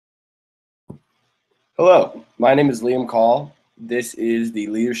Hello, my name is Liam Coll. This is the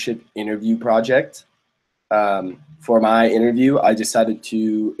Leadership Interview Project. For my interview, I decided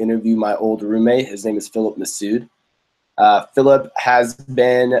to interview my old roommate. His name is Philip Massoud. Philip has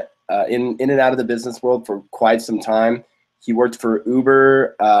been in and out of the business world for quite some time. He worked for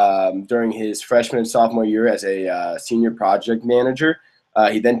Uber during his freshman and sophomore year as a senior project manager.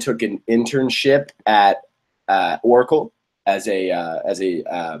 He then took an internship at Oracle as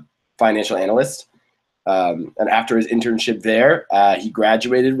a financial analyst. And after his internship there, he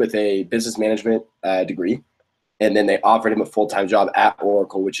graduated with a business management degree. And then they offered him a full-time job at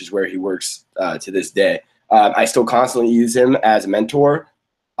Oracle, which is where he works to this day. I still constantly use him as a mentor.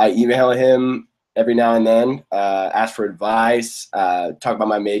 I email him every now and then, ask for advice, talk about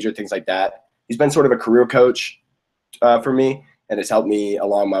my major, things like that. He's been sort of a career coach for me, and has helped me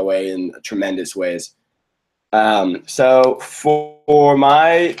along my way in tremendous ways. So for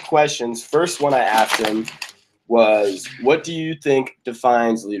my questions, first one I asked him was, what do you think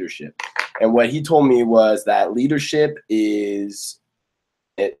defines leadership? And what he told me was that leadership is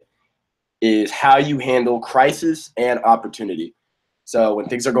how you handle crisis and opportunity. So when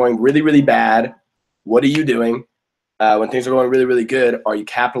things are going really, really bad, what are you doing? When things are going really, really good, are you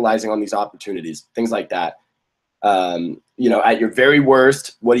capitalizing on these opportunities? Things like that. At your very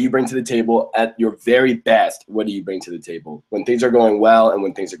worst, what do you bring to the table? At your very best, what do you bring to the table? When things are going well and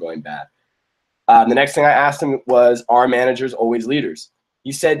when things are going bad. The next thing I asked him was, are managers always leaders?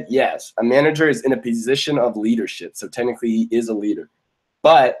 He said, yes, a manager is in a position of leadership. So technically he is a leader,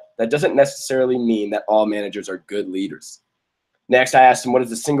 but that doesn't necessarily mean that all managers are good leaders. Next, I asked him, what is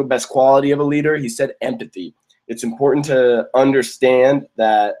the single best quality of a leader? He said, empathy. It's important to understand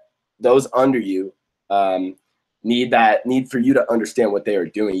that those under you need for you to understand what they are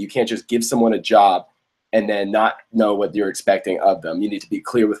doing. You can't just give someone a job and then not know what you're expecting of them. You need to be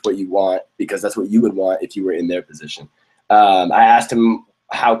clear with what you want, because that's what you would want if you were in their position. I asked him,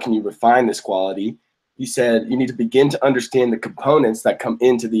 how can you refine this quality? He said, you need to begin to understand the components that come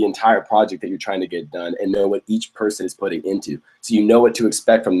into the entire project that you're trying to get done and know what each person is putting into. So you know what to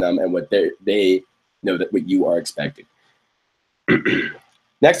expect from them and what they know that what you are expecting.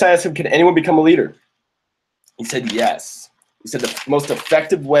 Next, I asked him, can anyone become a leader? He said, yes. He said the most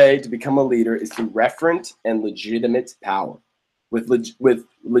effective way to become a leader is through referent and legitimate power. With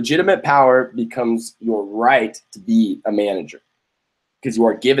legitimate power becomes your right to be a manager, because you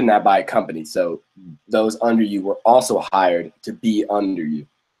are given that by a company. So those under you were also hired to be under you.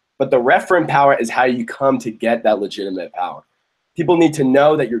 But the referent power is how you come to get that legitimate power. People need to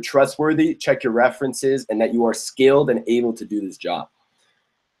know that you're trustworthy, check your references, and that you are skilled and able to do this job.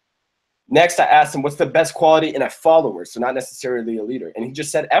 Next, I asked him, what's the best quality in a follower? So not necessarily a leader. And he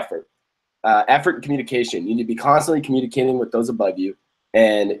just said effort. Effort and communication. You need to be constantly communicating with those above you,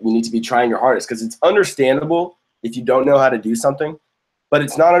 and you need to be trying your hardest, because it's understandable if you don't know how to do something, but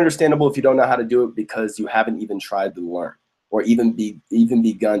it's not understandable if you don't know how to do it because you haven't even tried to learn or even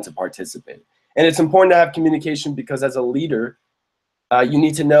begun to participate. And it's important to have communication, because as a leader, you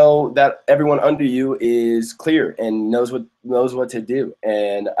need to know that everyone under you is clear and knows what to do.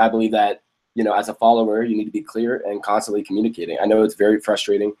 And I believe that, as a follower, you need to be clear and constantly communicating. I know it's very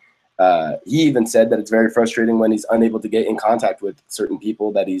frustrating. He even said that it's very frustrating when he's unable to get in contact with certain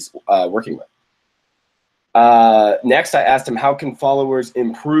people that he's working with. Next, I asked him, how can followers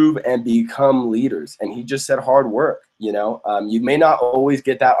improve and become leaders? And he just said hard work. You may not always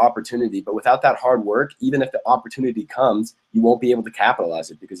get that opportunity, but without that hard work, even if the opportunity comes, you won't be able to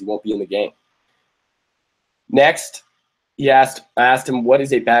capitalize it because you won't be in the game. Next, I asked him, what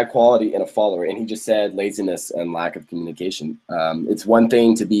is a bad quality in a follower? And he just said laziness and lack of communication. It's one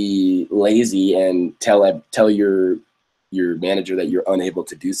thing to be lazy and tell your manager that you're unable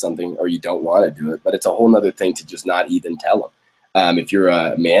to do something or you don't want to do it, but it's a whole nother thing to just not even tell them. If you're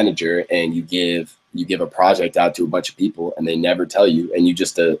a manager and you give a project out to a bunch of people and they never tell you, and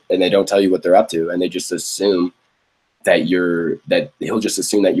and they don't tell you what they're up to, and they just assume that he'll just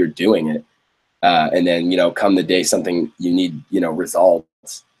assume that you're doing it. And then, come the day something you need,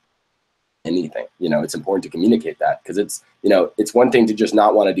 results, anything, it's important to communicate that, because it's one thing to just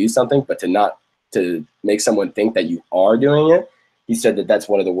not want to do something, but to make someone think that you are doing it. He said that that's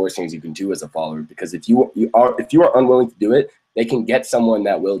one of the worst things you can do as a follower, because if you are unwilling to do it, they can get someone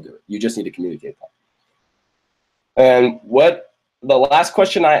that will do it. You just need to communicate that. And the last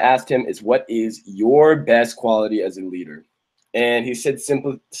question I asked him is, what is your best quality as a leader? And he said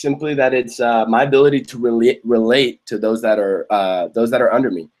simply that it's my ability to relate to those that are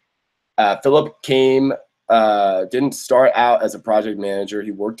under me. Philip didn't start out as a project manager.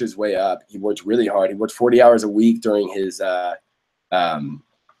 He worked his way up. He worked really hard. He worked 40 hours a week during his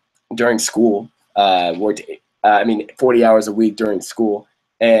during school. worked, 40 hours a week during school.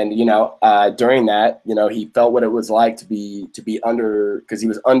 And, during that, he felt what it was like to be under, because he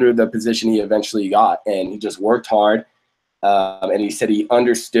was under the position he eventually got, and he just worked hard. And he said he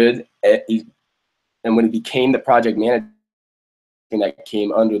understood it. And when he became the project manager, that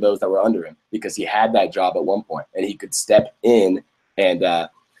came under those that were under him, because he had that job at one point and he could step in and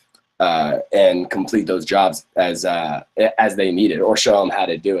complete those jobs as they needed, or show them how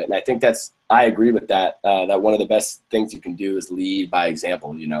to do it. And I think I agree with that. That one of the best things you can do is lead by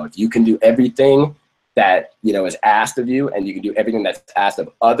example. If you can do everything that is asked of you, and you can do everything that's asked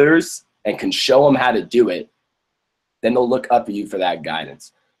of others, and can show them how to do it, then they'll look up at you for that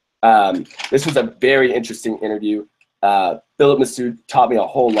guidance. This was a very interesting interview. Philip Massoud taught me a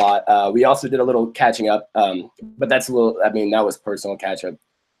whole lot. We also did a little catching up, but that's a little, that was personal catch up.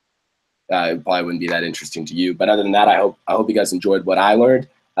 It probably wouldn't be that interesting to you. But other than that, I hope you guys enjoyed what I learned,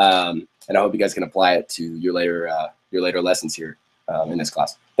 and I hope you guys can apply it to your later lessons here in this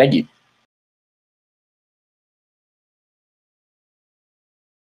class. Thank you.